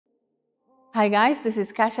Hi guys, this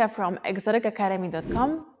is Kasia from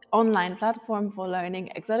exoticacademy.com, online platform for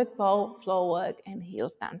learning exotic pole, floor work and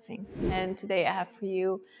heels dancing. And today I have for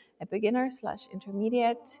you a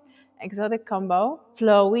beginner/intermediate exotic combo,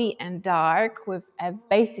 flowy and dark with a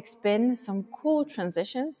basic spin, some cool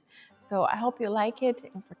transitions. So I hope you like it.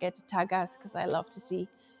 Don't forget to tag us because I love to see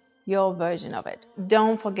your version of it.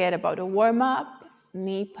 Don't forget about a warm-up,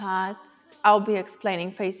 knee pads. I'll be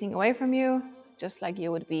explaining facing away from you, just like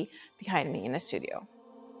you would be behind me in the studio.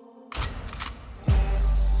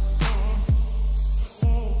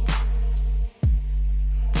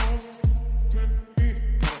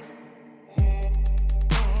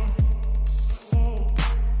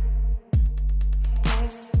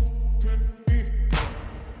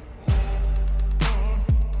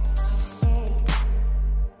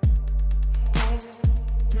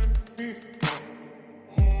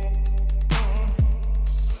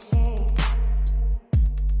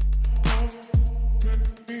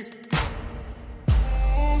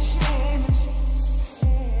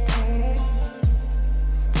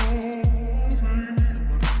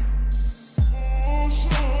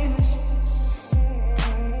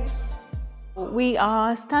 We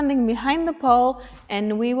are standing behind the pole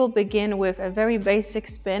and we will begin with a very basic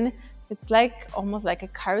spin. It's like almost like a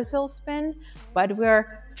carousel spin, but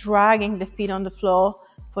we're dragging the feet on the floor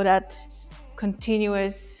for that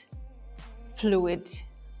continuous fluid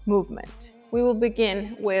movement. We will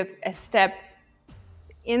begin with a step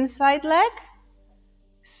inside leg,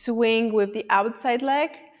 swing with the outside leg,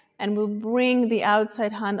 and we'll bring the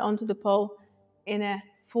outside hand onto the pole in a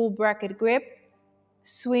full bracket grip,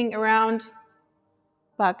 swing around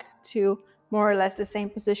back to more or less the same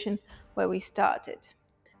position where we started.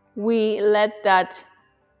 We let that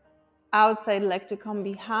outside leg to come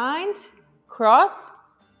behind, cross,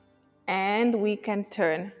 and we can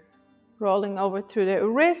turn, rolling over through the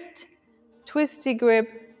wrist, twisty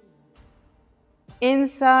grip,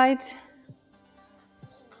 inside,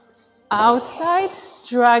 outside,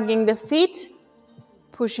 dragging the feet,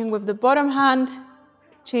 pushing with the bottom hand,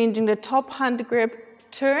 changing the top hand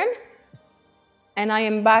grip, turn, and I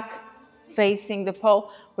am back facing the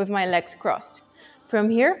pole with my legs crossed. From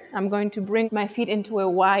here, I'm going to bring my feet into a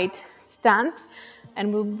wide stance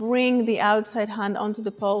and we'll bring the outside hand onto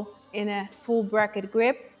the pole in a full bracket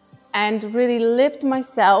grip and really lift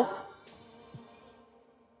myself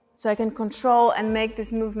so I can control and make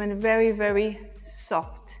this movement very, very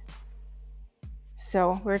soft.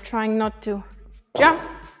 So we're trying not to jump.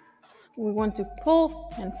 We want to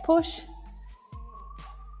pull and push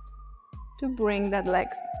to bring that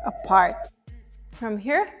legs apart. From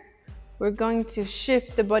here, we're going to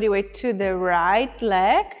shift the body weight to the right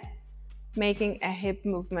leg, making a hip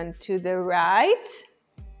movement to the right.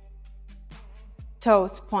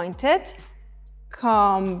 Toes pointed.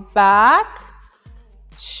 Come back.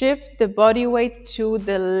 Shift the body weight to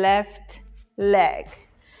the left leg.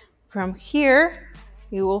 From here,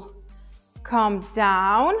 we will come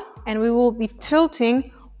down and we will be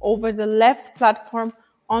tilting over the left platform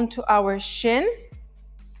onto our shin.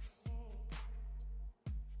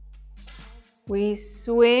 We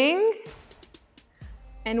swing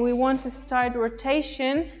and we want to start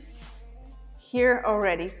rotation here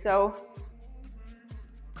already. So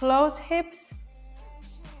close hips,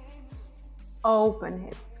 open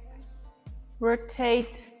hips,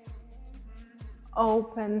 rotate,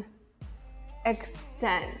 open,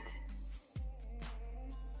 extend.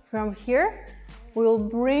 From here, we'll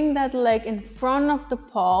bring that leg in front of the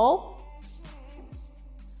pole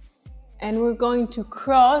and we're going to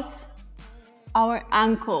cross our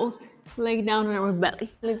ankles, lay down on our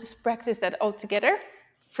belly. Let's just practice that all together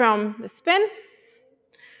from the spin.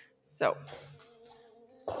 So,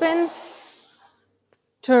 spin,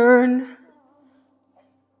 turn,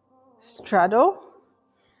 straddle,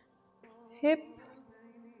 hip,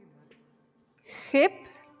 hip,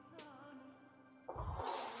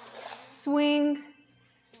 swing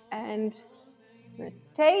and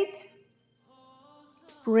rotate.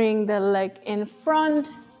 Bring the leg in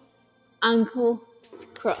front, ankles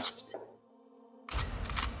crossed.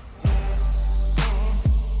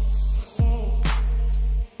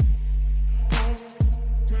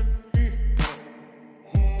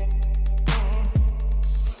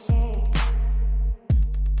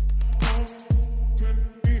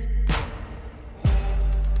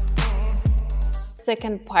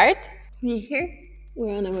 Second part. Here,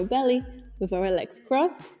 we're on our belly with our legs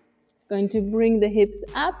crossed. Going to bring the hips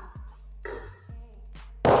up.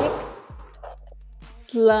 Kick.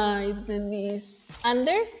 Slide the knees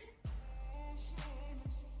under.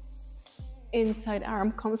 inside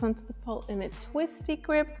arm comes onto the pole in a twisty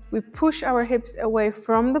grip. We push our hips away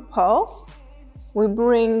from the pole We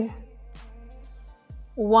bring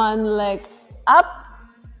one leg up,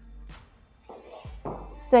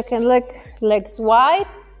 second leg, legs wide,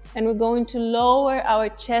 and we're going to lower our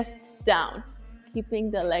chest down,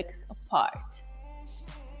 keeping the legs apart.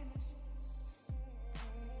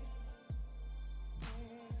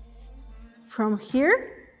 From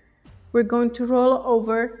here, we're going to roll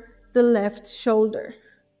over the left shoulder.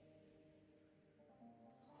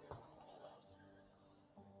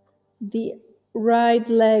 The right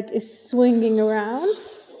leg is swinging around.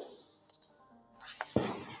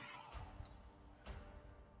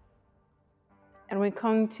 And we're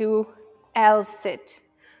going to L sit.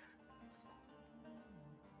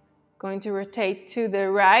 Going to rotate to the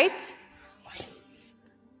right.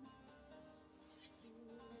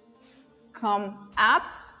 Come up.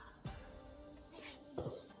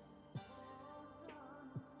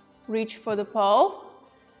 Reach for the pole.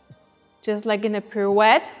 Just like in a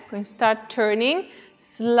pirouette, going to start turning,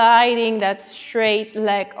 sliding that straight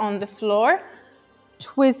leg on the floor.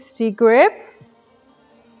 Twisty grip.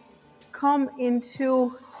 Come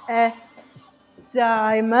into a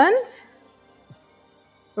diamond.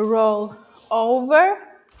 Roll over.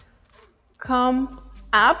 Come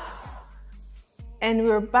up. And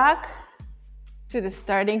we're back to the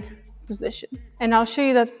starting position. And I'll show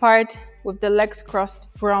you that part with the legs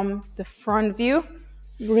crossed from the front view.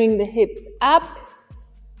 Bring the hips up.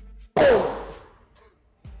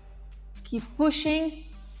 Keep pushing.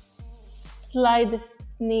 Slide the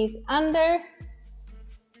knees under.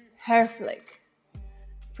 Half leg.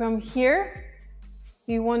 From here,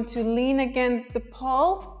 you want to lean against the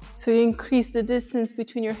pole. So you increase the distance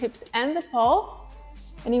between your hips and the pole.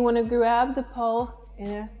 And you want to grab the pole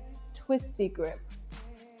in a twisty grip.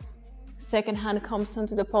 Second hand comes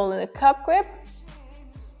onto the pole in a cup grip.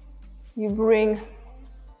 You bring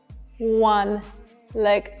one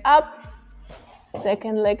leg up,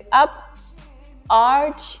 second leg up,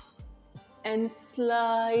 arch, and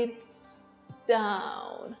slide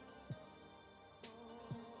down.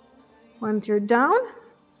 Once you're down,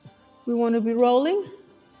 we want to be rolling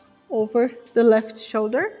over the left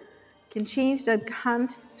shoulder. You can change that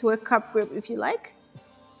hand to a cup grip if you like.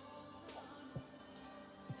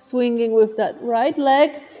 Swinging with that right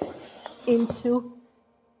leg into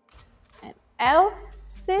an L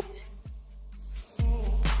sit.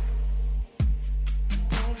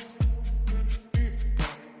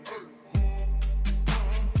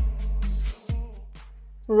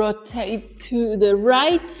 Rotate to the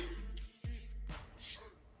right.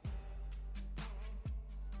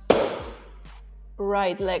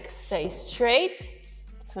 Right leg stays straight.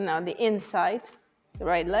 So now the inside is the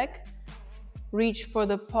right leg. Reach for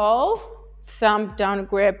the pole, thumb down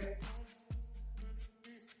grip.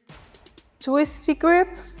 Twisty grip.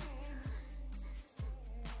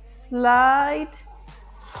 Slide,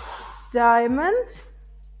 diamond.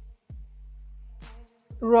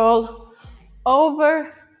 Roll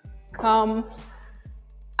over, come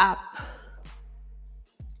up.